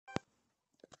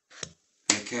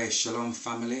Okay, Shalom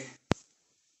family.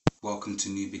 Welcome to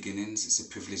New Beginnings. It's a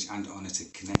privilege and honour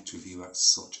to connect with you at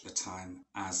such a time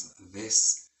as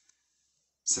this.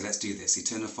 So let's do this.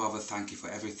 Eternal Father, thank you for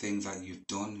everything that you've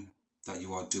done, that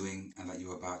you are doing, and that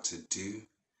you're about to do.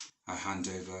 I hand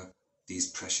over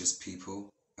these precious people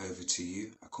over to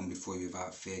you. I come before you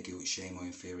without fear, guilt, shame, or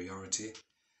inferiority.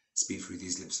 Speak through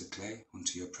these lips of clay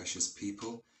unto your precious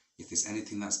people. If there's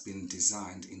anything that's been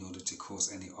designed in order to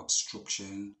cause any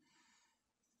obstruction,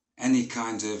 any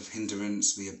kind of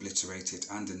hindrance, we obliterate it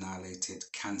and annihilate it,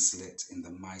 cancel it in the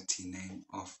mighty name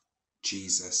of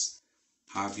Jesus.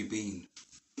 How have you been?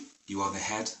 You are the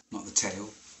head, not the tail,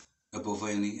 above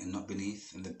only and not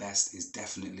beneath, and the best is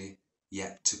definitely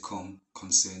yet to come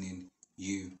concerning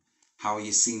you. How are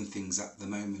you seeing things at the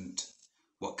moment?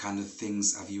 What kind of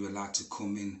things have you allowed to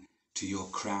come in to your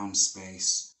crown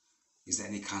space? Is there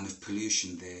any kind of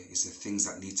pollution there? Is there things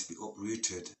that need to be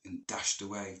uprooted and dashed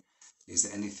away? Is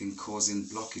there anything causing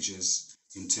blockages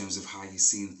in terms of how you're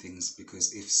seeing things?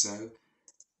 Because if so,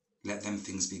 let them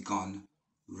things be gone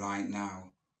right now.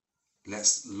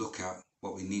 Let's look at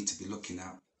what we need to be looking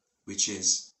at, which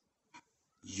is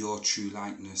your true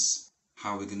likeness.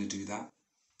 How are we going to do that?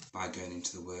 By going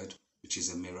into the Word, which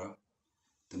is a mirror.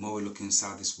 The more we look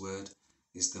inside this Word,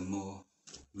 is the more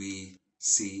we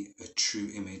see a true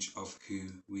image of who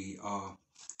we are.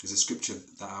 There's a scripture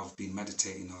that I've been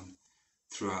meditating on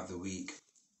throughout the week,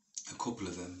 a couple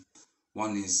of them.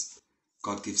 One is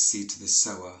God gives seed to the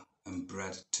sower and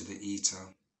bread to the eater,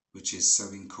 which is so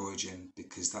encouraging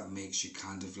because that makes you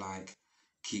kind of like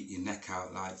keep your neck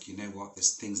out, like, you know what,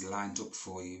 there's things lined up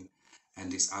for you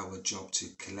and it's our job to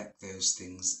collect those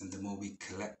things. And the more we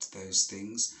collect those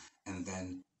things and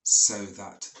then sow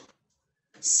that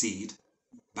seed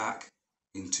back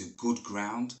into good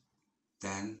ground,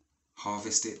 then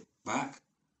harvest it back,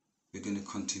 we're going to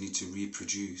continue to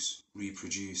reproduce.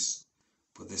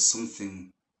 But there's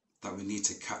something that we need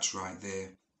to catch right there.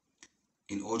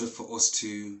 In order for us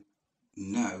to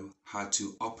know how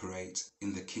to operate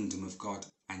in the kingdom of God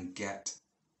and get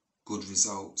good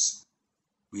results,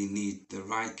 we need the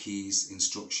right keys,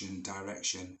 instruction,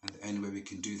 direction, and the only way we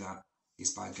can do that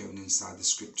is by going inside the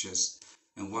scriptures.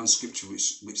 And one scripture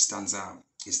which stands out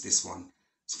is this one.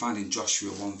 It's found in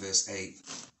Joshua 1 verse 8.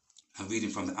 I'm reading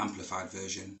from the Amplified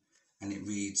version, and it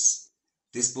reads,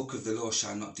 "This book of the law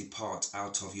shall not depart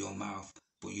out of your mouth,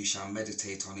 but you shall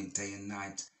meditate on it day and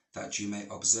night, that you may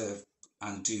observe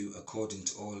and do according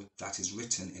to all that is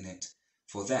written in it.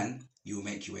 For then you will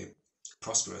make your way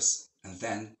prosperous, and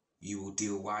then you will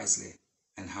deal wisely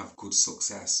and have good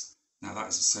success." Now that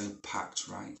is so packed,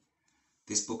 right?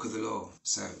 This book of the law.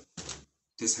 So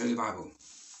this Holy Bible,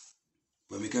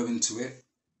 when we go into it,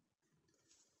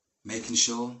 making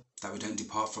sure that we don't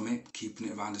depart from it, keeping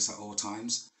it around us at all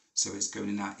times. So it's going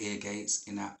in our ear gates,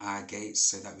 in our eye gates,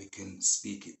 so that we can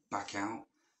speak it back out.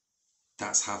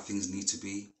 That's how things need to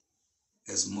be,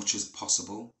 as much as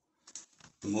possible.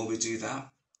 The more we do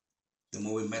that, the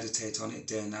more we meditate on it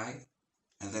day and night.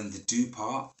 And then the do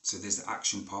part, so there's the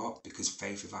action part, because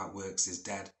faith without works is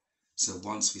dead. So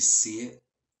once we see it,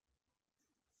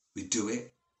 we do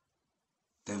it,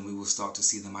 then we will start to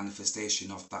see the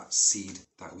manifestation of that seed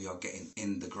that we are getting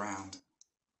in the ground.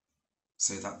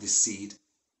 So that this seed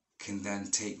can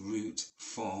then take root,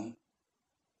 form,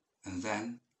 and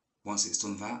then once it's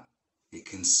done that, it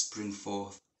can spring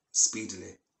forth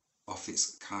speedily of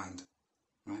its kind,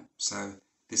 right? So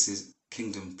this is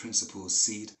kingdom principles,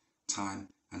 seed, time,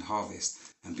 and harvest.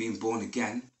 And being born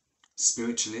again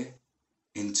spiritually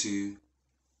into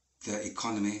the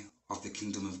economy of the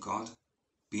kingdom of God,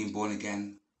 being born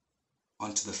again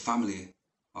onto the family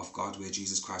of God, where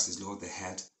Jesus Christ is Lord, the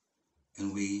head,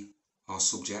 and we are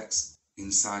subjects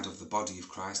inside of the body of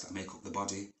Christ that make up the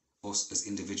body. Us as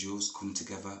individuals come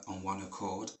together on one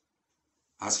accord,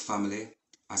 as family,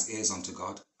 as heirs unto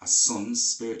God, as sons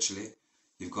spiritually.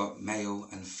 You've got male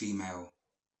and female.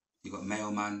 You've got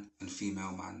male man and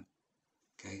female man.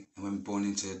 Okay, and when we're born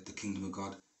into the kingdom of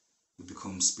God, we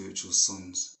become spiritual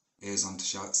sons, heirs unto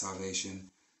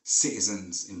salvation,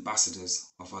 citizens,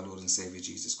 ambassadors of our Lord and Saviour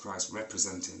Jesus Christ,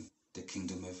 representing the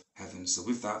kingdom of heaven. So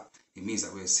with that, it means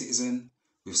that we're a citizen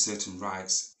with certain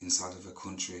rights inside of a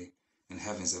country, and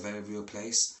heaven is a very real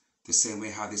place. The same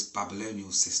way how this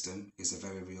Babylonian system is a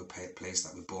very real place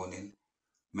that we're born in.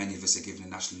 Many of us are given a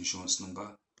national insurance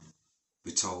number.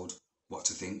 We're told what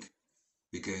to think.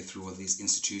 We go through all these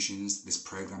institutions, this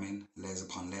programming, layers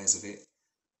upon layers of it.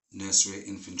 Nursery,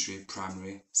 infantry,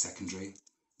 primary, secondary,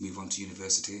 move on to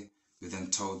university. We're then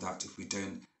told that if we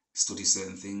don't study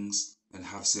certain things and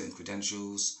have certain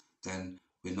credentials, then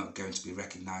we're not going to be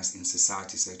recognised in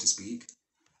society, so to speak.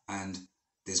 And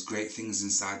There's great things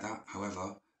inside that,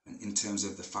 however, and in terms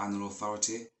of the final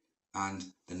authority and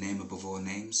the name above all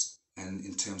names, and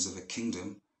in terms of a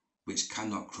kingdom which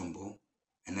cannot crumble,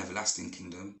 an everlasting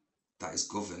kingdom that is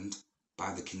governed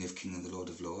by the King of Kings and the Lord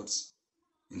of Lords,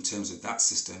 in terms of that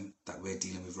system that we're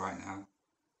dealing with right now,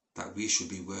 that we should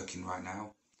be working right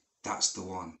now, that's the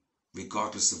one,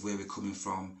 regardless of where we're coming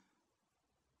from,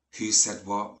 who said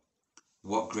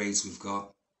what grades we've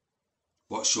got,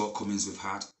 what shortcomings we've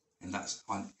had, and that's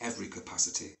on every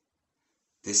capacity.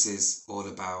 This is all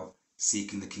about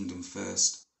seeking the kingdom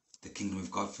first, the kingdom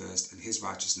of God first, and his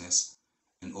righteousness,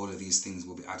 and all of these things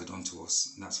will be added onto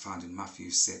us. And that's found in Matthew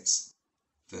 6,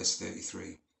 verse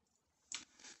 33.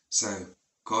 So,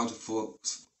 God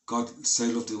so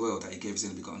loved the world that he gave his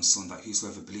only begotten Son, that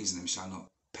whosoever believes in him shall not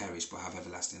perish but have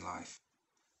everlasting life.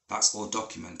 That's all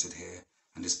documented here,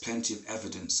 and there's plenty of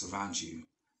evidence around you.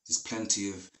 There's plenty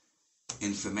of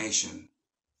information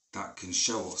that can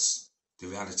show us the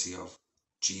reality of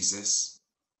Jesus,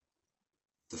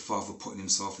 the Father putting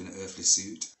himself in an earthly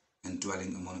suit and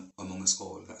dwelling among us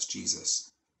all. That's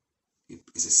Jesus. He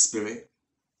is a spirit,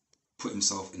 put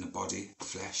himself in a body,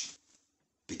 flesh,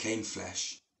 became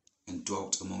flesh, and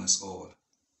dwelt among us all.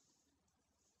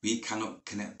 We cannot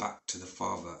connect back to the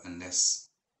Father unless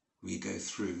we go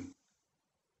through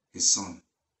his Son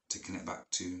to connect back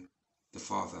to the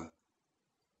Father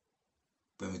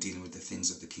when we're dealing with the things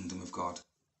of the kingdom of God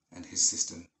and his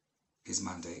system, his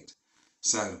mandate.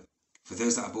 So, for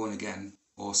those that are born again,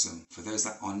 awesome. For those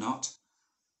that are not,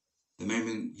 the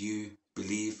moment you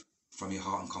believe from your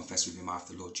heart and confess with your mouth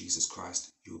the Lord Jesus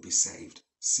Christ, you will be saved.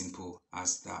 Simple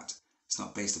as that. It's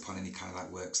not based upon any kind of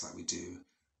like works that we do,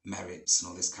 merits and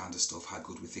all this kind of stuff, how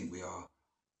good we think we are.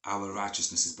 Our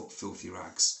righteousness is but filthy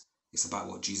rags. It's about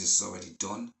what Jesus has already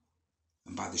done,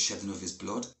 and by the shedding of his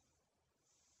blood,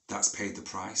 that's paid the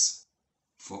price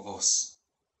for us.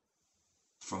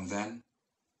 From then,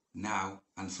 now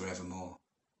and forevermore.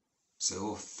 So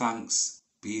all thanks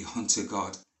be unto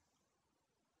God,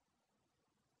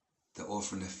 the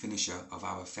author and the finisher of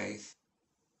our faith.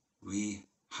 We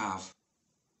have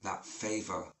that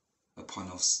favour upon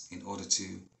us in order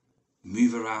to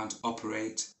move around,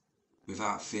 operate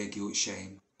without fear, guilt,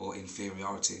 shame or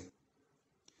inferiority.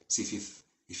 See,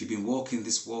 if you've been walking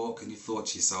this walk and you thought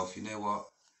to yourself, you know what,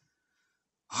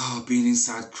 being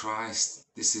inside Christ,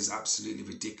 this is absolutely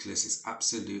ridiculous. It's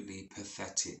absolutely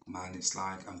pathetic, man. It's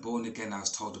like, I'm born again. I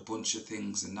was told a bunch of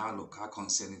things, and now look, I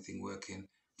can't see anything working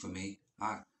for me.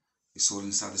 It's all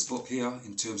inside this book here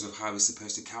in terms of how we're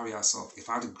supposed to carry ourselves. If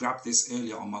I'd have grabbed this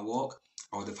earlier on my walk,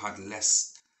 I would have had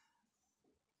less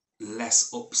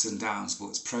ups and downs, but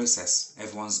it's process.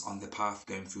 Everyone's on the path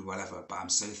going through whatever, but I'm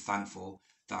so thankful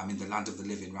that I'm in the land of the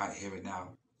living right here and now,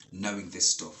 knowing this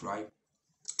stuff, right?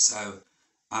 So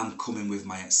I'm coming with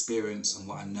my experience and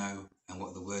what I know and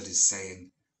what the word is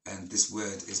saying, and this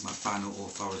word is my final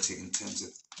authority in terms of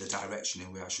the direction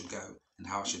in where I should go and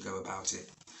how I should go about it.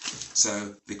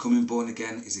 So becoming born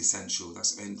again is essential.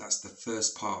 That's the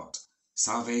first part.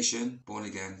 Salvation, born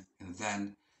again, and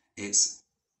then it's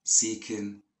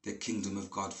seeking the kingdom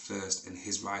of God first and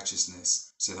his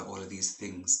righteousness, so that all of these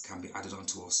things can be added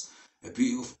onto us. A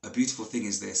beautiful thing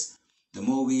is this: the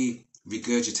more we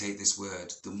regurgitate this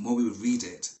word, the more we read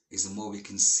it, is the more we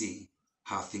can see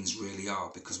how things really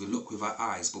are, because we look with our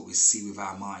eyes but we see with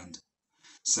our mind.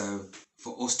 So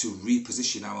for us to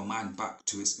reposition our mind back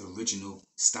to its original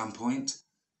standpoint,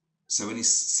 so when you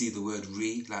see the word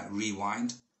like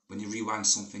rewind, when you rewind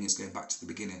something, it's going back to the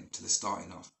beginning, to the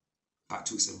starting off, back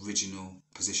to its original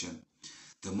position.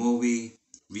 The more we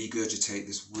regurgitate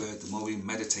this word, the more we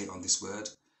meditate on this word,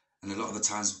 and a lot of the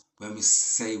times when we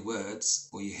say words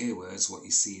or you hear words, what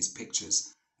you see is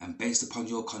pictures, and based upon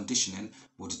your conditioning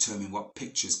will determine what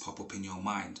pictures pop up in your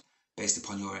mind, based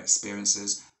upon your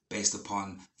experiences, based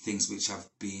upon things which have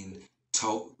been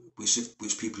told,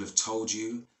 which people have told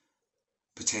you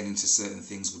pertaining to certain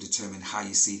things will determine how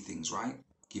you see things, right?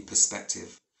 Your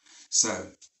perspective. So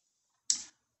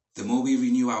the more we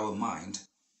renew our mind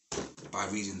by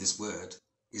reading this word,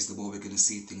 is the more we're going to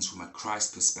see things from a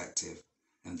Christ perspective.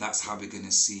 And that's how we're going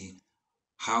to see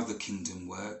how the kingdom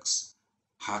works,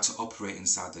 how to operate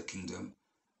inside the kingdom,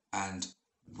 and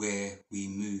where we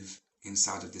move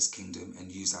inside of this kingdom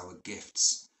and use our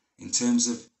gifts. In terms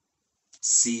of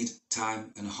seed,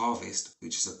 time and harvest,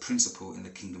 which is a principle in the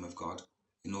kingdom of God,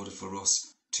 in order for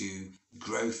us to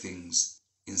grow things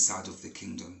inside of the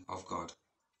kingdom of God.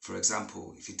 For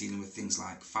example, if you're dealing with things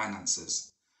like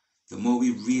finances, the more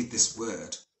we read this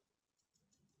word,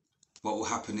 what will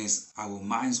happen is our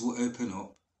minds will open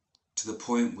up to the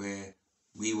point where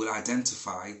we will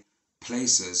identify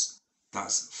places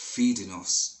that's feeding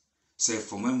us. So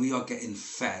from when we are getting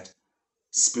fed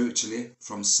spiritually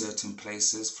from certain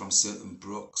places, from certain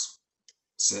brooks,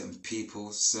 certain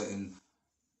people, certain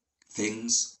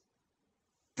things,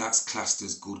 that's classed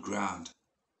as good ground.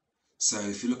 So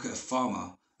if you look at a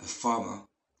farmer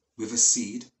with a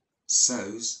seed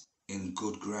sows in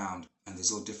good ground, and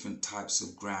there's all different types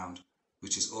of ground,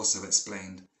 which is also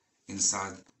explained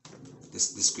inside the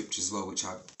scripture as well, which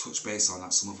I'll touch base on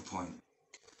at some other point.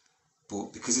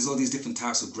 But because there's all these different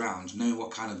types of ground, knowing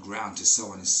what kind of ground to sow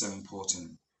on is so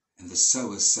important. And the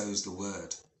sower sows the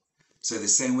word. So the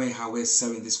same way how we're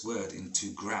sowing this word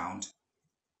into ground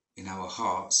in our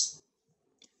hearts,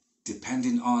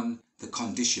 depending on the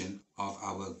condition of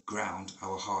our ground,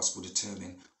 our hearts will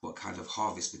determine what kind of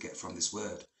harvest we get from this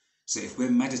word. So if we're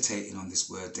meditating on this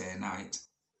word day and night,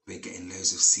 we're getting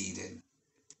loads of seed in,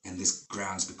 and this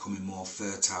ground's becoming more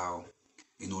fertile.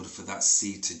 In order for that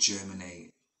seed to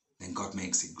germinate, then God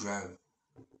makes it grow.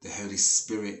 The Holy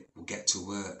Spirit will get to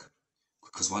work,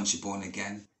 because once you're born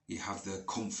again, you have the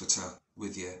Comforter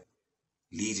with you,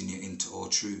 leading you into all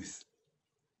truth.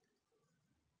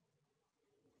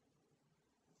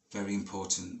 Very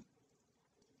important.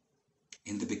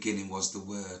 In the beginning was the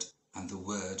Word, and the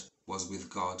Word was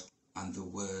with God, and the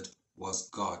Word was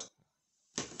God.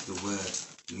 The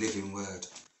Word, living Word.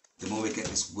 The more we get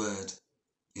this Word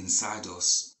inside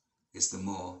us, is the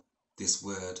more this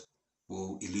Word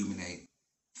will illuminate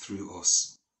through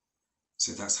us.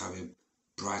 So that's how we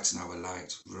brighten our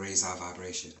light, raise our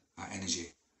vibration, our energy.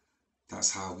 That's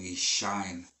how we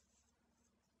shine.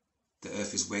 The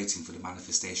earth is waiting for the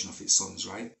manifestation of its sons,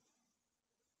 right?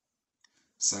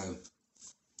 So,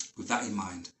 with that in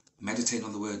mind, meditate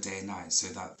on the word day and night,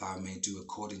 so that thou may do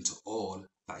according to all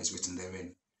that is written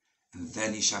therein. And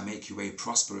then ye shall make your way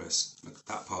prosperous. Look at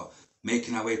that part.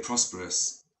 Making our way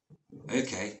prosperous.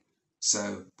 Okay,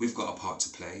 so we've got a part to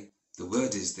play. The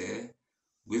word is there.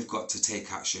 We've got to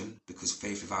take action, because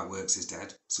faith without works is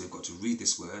dead. So we've got to read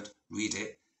this word, read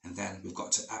it, and then we've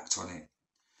got to act on it.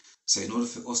 So in order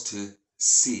for us to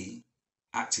see,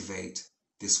 activate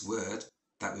this word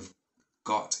that we've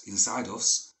got inside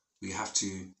us, we have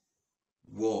to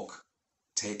walk,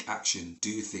 take action,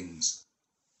 do things,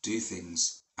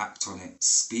 act on it,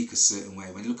 speak a certain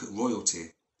way. When you look at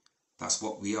royalty, that's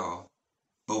what we are,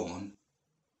 born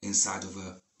inside of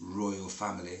a royal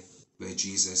family where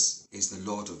Jesus is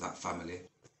the Lord of that family.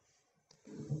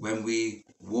 When we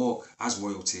walk as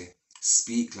royalty,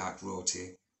 speak like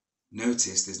royalty,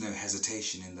 notice there's no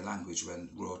hesitation in the language when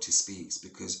royalty speaks,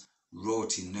 because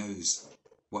royalty knows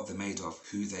what they're made of,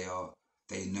 who they are.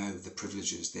 They know the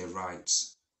privileges, their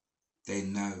rights. They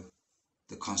know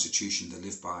the constitution they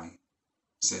live by.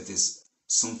 So there's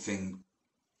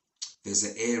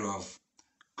an air of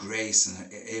grace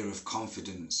and an air of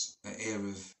confidence, an air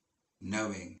of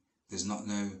knowing. There's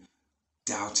no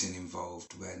doubting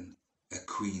involved when a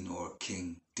queen or a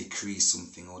king decrees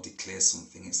something or declares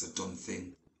something. It's a done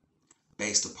thing,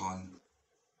 based upon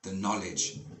the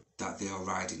knowledge that they are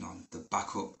riding on, the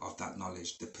backup of that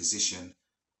knowledge, the position,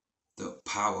 the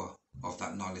power of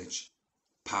that knowledge,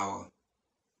 power.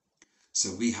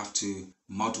 So we have to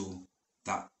model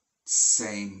that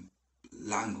same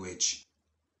language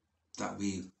that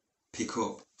we pick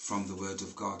up from the word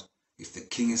of God. If the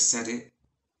king has said it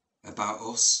about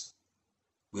us,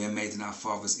 we are made in our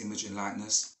Father's image and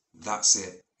likeness, that's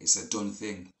it. It's a done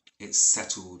thing. It's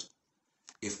settled.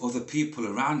 If other people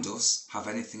around us have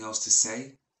anything else to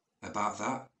say about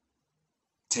that,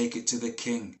 take it to the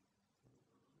king.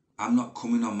 I'm not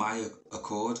coming on my own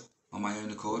accord.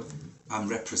 I'm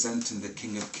representing the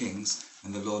King of Kings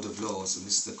and the Lord of Lords, and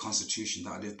this is the constitution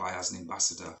that I live by as an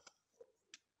ambassador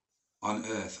on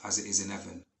earth as it is in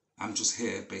heaven. I'm just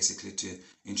here basically to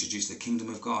introduce the kingdom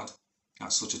of God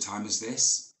at such a time as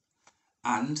this.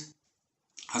 And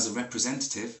as a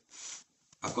representative,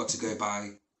 I've got to go by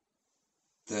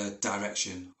the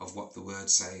direction of what the word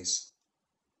says.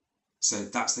 So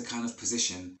that's the kind of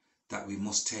position that we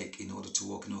must take in order to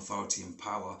walk in authority and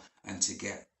power and to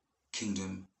get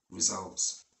kingdom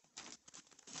results.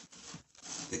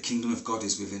 The kingdom of God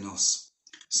is within us.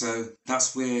 So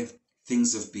that's where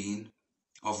things have been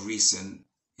of recent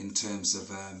in terms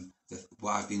of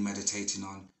what I've been meditating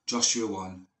on. Joshua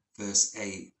 1 verse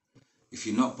 8. If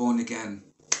you're not born again,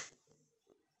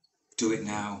 do it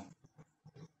now.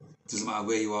 Doesn't matter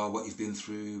where you are, what you've been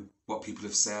through, what people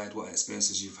have said, what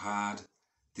experiences you've had.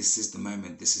 This is the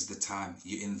moment. This is the time.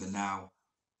 You're in the now.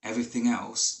 Everything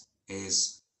else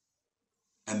is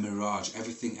a mirage.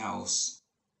 Everything else,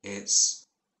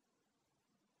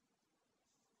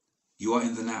 you are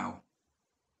in the now.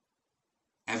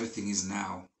 Everything is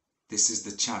now. This is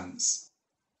the chance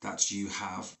that you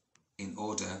have in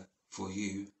order for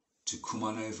you to come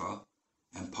on over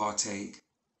and partake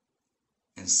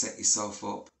and set yourself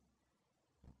up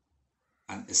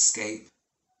and escape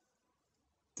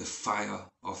the fire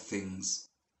of things,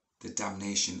 the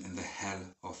damnation and the hell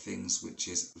of things, which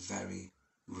is very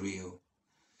real.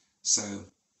 So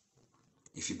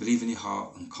if you believe in your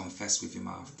heart and confess with your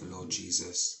mouth the Lord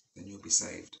Jesus, then you'll be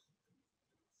saved.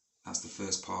 That's the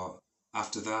first part.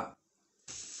 After that,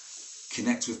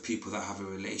 connect with people that have a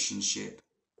relationship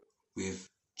with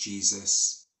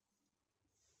Jesus.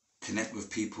 Connect with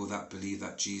people that believe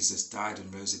that Jesus died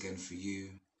and rose again for you.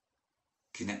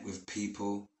 Connect with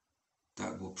people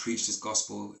that will preach this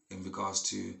gospel in regards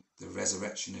to the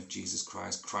resurrection of Jesus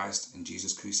Christ and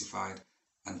Jesus crucified,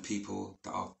 and people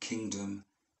that are kingdom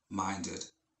minded.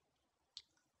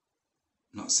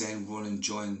 I'm not saying run and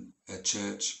join a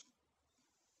church,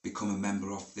 become a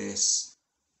member of this,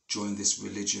 join this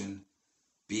religion.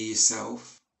 Be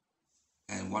yourself,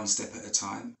 and one step at a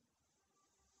time,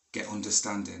 get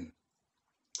understanding.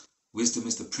 Wisdom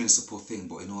is the principal thing,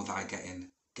 but in all thy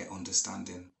getting, get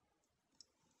understanding.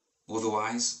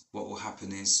 Otherwise, what will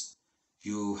happen is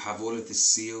you have all of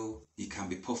this zeal, you can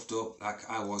be puffed up like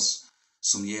I was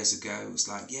some years ago. It was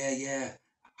like, yeah,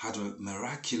 had a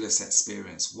miraculous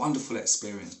experience, wonderful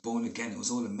experience, born again. It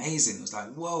was all amazing. It was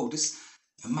like, whoa, this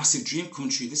a massive dream come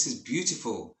true. This is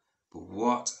beautiful. But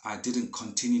what I didn't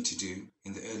continue to do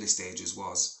in the early stages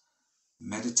was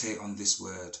meditate on this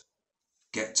word,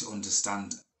 get to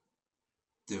understand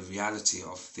the reality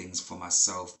of things for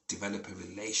myself, develop a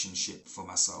relationship for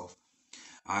myself.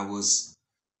 I was,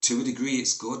 to a degree,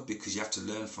 it's good because you have to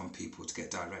learn from people to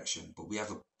get direction, but we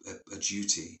have a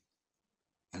duty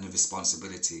and a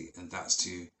responsibility, and that's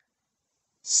to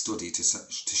study to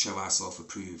show ourselves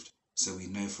approved, so we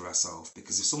know for ourselves.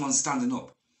 Because if someone's standing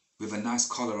up with a nice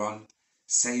collar on,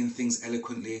 saying things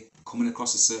eloquently, coming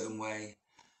across a certain way,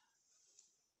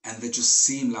 and they just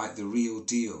seem like the real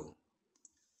deal,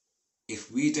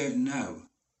 if we don't know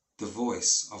the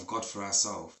voice of God for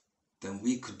ourselves, then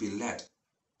we could be led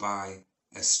by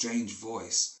a strange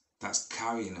voice that's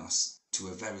carrying us to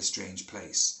a very strange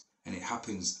place, and it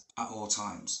happens at all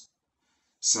times.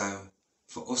 So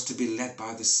for us to be led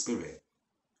by the Spirit,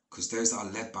 because those that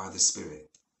are led by the Spirit,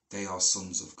 they are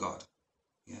sons of God.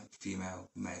 Yeah, female,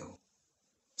 male,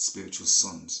 spiritual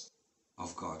sons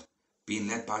of God. Being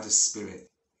led by the Spirit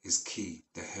is key.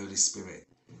 The Holy Spirit.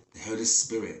 The Holy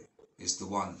Spirit is the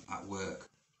one at work.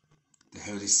 The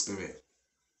Holy Spirit.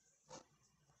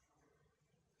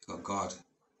 You've got God,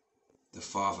 the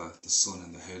Father, the Son,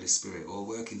 and the Holy Spirit all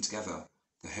working together.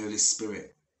 The Holy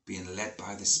Spirit being led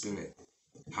by the Spirit.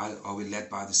 How are we led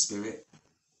by the Spirit?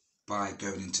 By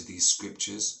going into these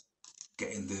scriptures,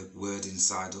 getting the word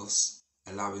inside us,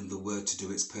 allowing the word to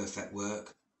do its perfect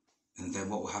work. And then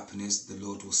what will happen is the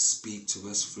Lord will speak to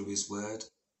us through his word,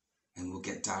 and we'll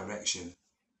get direction.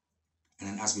 And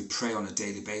then as we pray on a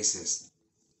daily basis,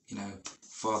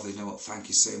 Father, you know what, thank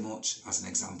you so much, as an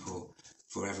example,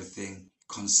 for everything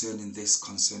concerning this,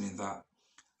 concerning that.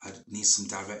 I need some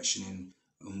direction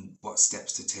in what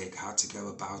steps to take, how to go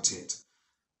about it.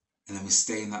 And then we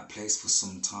stay in that place for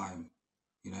some time,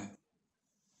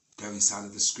 go inside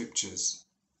of the scriptures.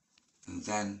 And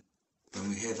then when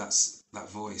we hear that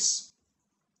voice,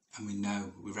 and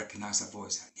we recognize that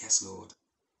voice, yes, Lord,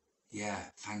 yeah,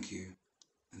 thank you.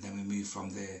 And then we move from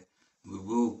there. We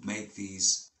will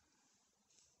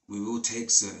take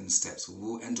certain steps. We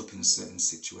will end up in certain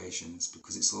situations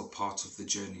because it's all part of the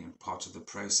journey and part of the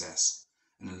process.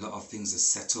 And a lot of things are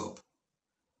set up.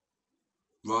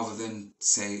 Rather than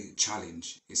say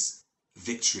challenge, it's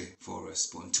victory for us.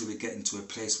 But until we get into a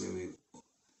place where we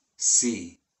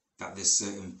see that there's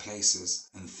certain places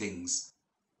and things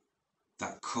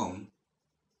that come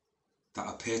that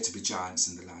appear to be giants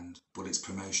in the land, but it's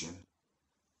promotion.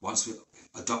 Once we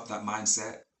adopt that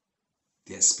mindset,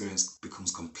 the experience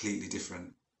becomes completely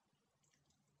different.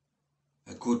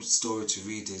 A good story to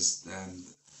read is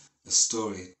the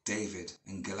story David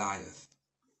and Goliath.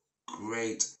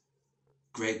 Great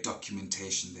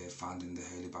documentation there found in the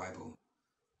Holy Bible.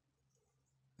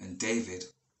 And David,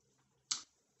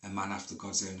 a man after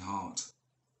God's own heart,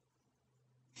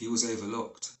 he was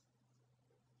overlooked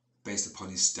based upon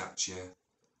his stature,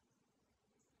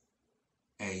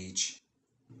 age,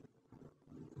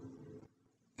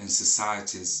 and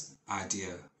society's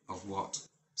idea of what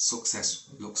success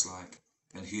looks like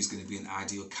and who's going to be an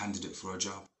ideal candidate for a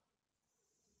job.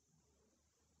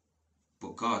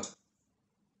 But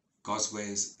God's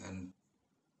ways and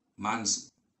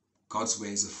God's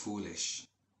ways are foolish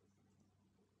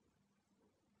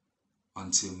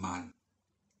unto man.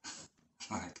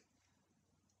 Like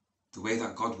the way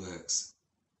that God works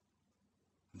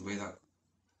the way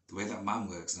that man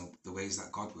works and the ways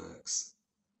that God works.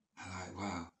 And like,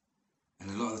 wow. And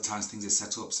a lot of the times things are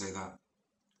set up so that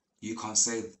you can't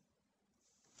say,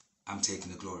 I'm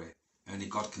taking the glory. Only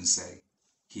God can say,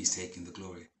 he's taking the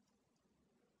glory.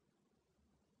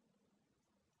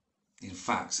 In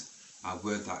fact, I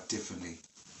word that differently.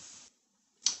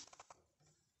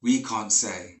 We can't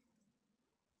say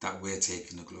that we're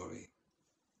taking the glory,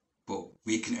 but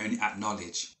we can only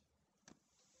acknowledge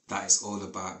that it's all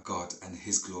about God and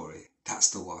his glory. That's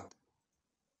the one.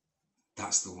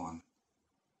 That's the one.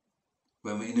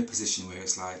 When we're in a position where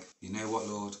it's like, you know what,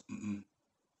 Lord?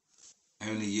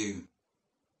 Only you.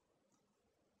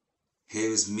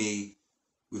 Here is me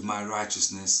with my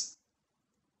righteousness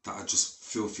that are just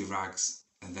filthy rags.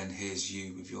 And then here's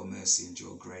you with your mercy and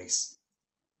your grace.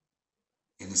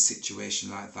 In a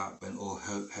situation like that, when all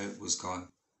hope was gone.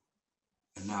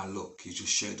 And now look, you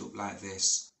just showed up like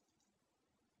this.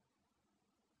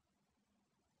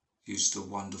 You're just a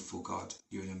wonderful God.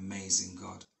 You're an amazing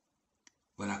God.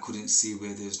 When I couldn't see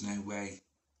where there's no way,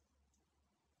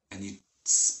 and you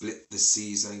split the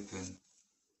seas open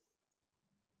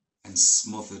and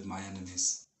smothered my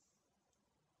enemies.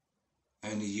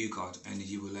 Only you, God, only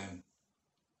you alone.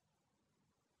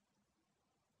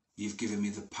 You've given me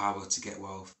the power to get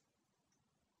wealth.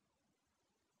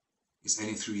 It's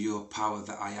only through your power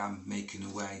that I am making a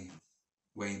way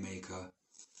maker.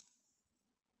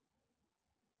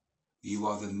 You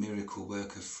are the miracle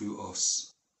worker through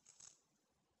us,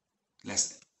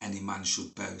 lest any man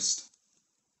should boast.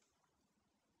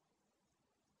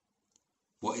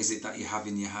 What is it that you have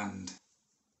in your hand?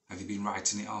 Have you been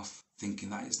writing it off, thinking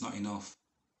that it's not enough?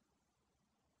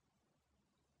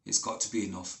 It's got to be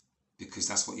enough, because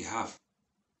that's what you have.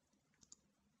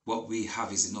 What we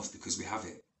have is enough because we have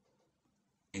it.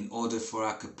 In order for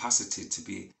our capacity to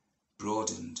be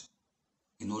broadened,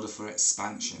 in order for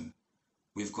expansion,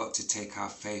 we've got to take our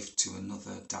faith to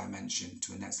another dimension,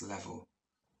 to a next level.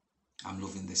 I'm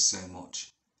loving this so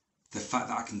much. The fact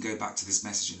that I can go back to this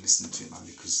message and listen to it, man,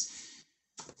 because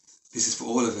this is for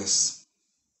all of us.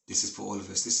 This is for all of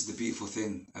us. This is the beautiful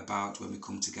thing about when we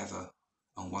come together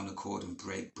on one accord and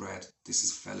break bread. This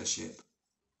is fellowship.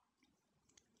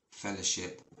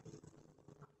 Fellowship.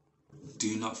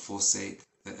 Do not forsake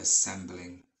the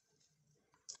assembling.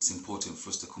 It's important for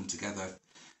us to come together.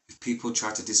 If people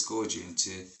try to discourage you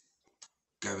into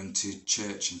going to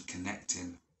church and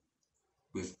connecting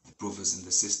with the brothers and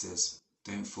the sisters,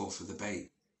 don't fall for the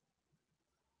bait.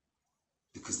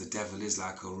 Because the devil is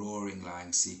like a roaring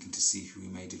lion seeking to see who he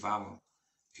may devour.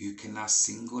 Who can I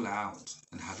single out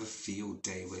and have a field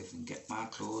day with and get my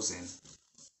claws in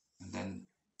and then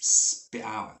spit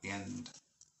out at the end?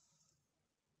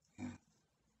 Yeah.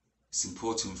 It's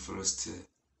important for us to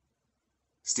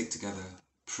stick together.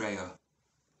 Prayer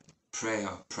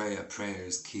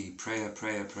is key. Prayer.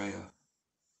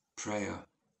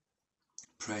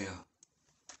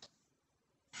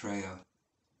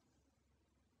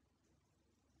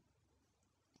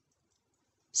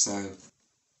 So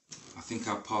I think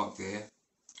I'll park there.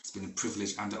 It's been a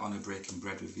privilege and an honour breaking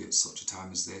bread with you at such a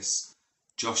time as this.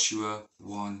 Joshua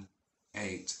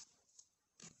 1:8.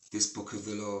 This book of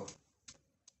the law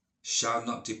shall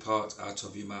not depart out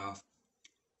of your mouth,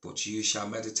 but you shall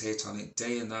meditate on it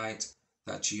day and night,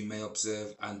 that you may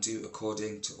observe and do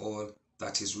according to all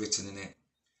that is written in it.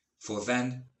 For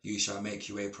then you shall make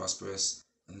your way prosperous,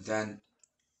 and then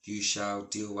you shall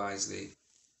deal wisely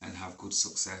and have good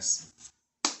success.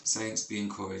 Saints, be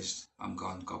encouraged. I'm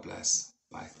gone. God bless.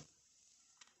 Bye.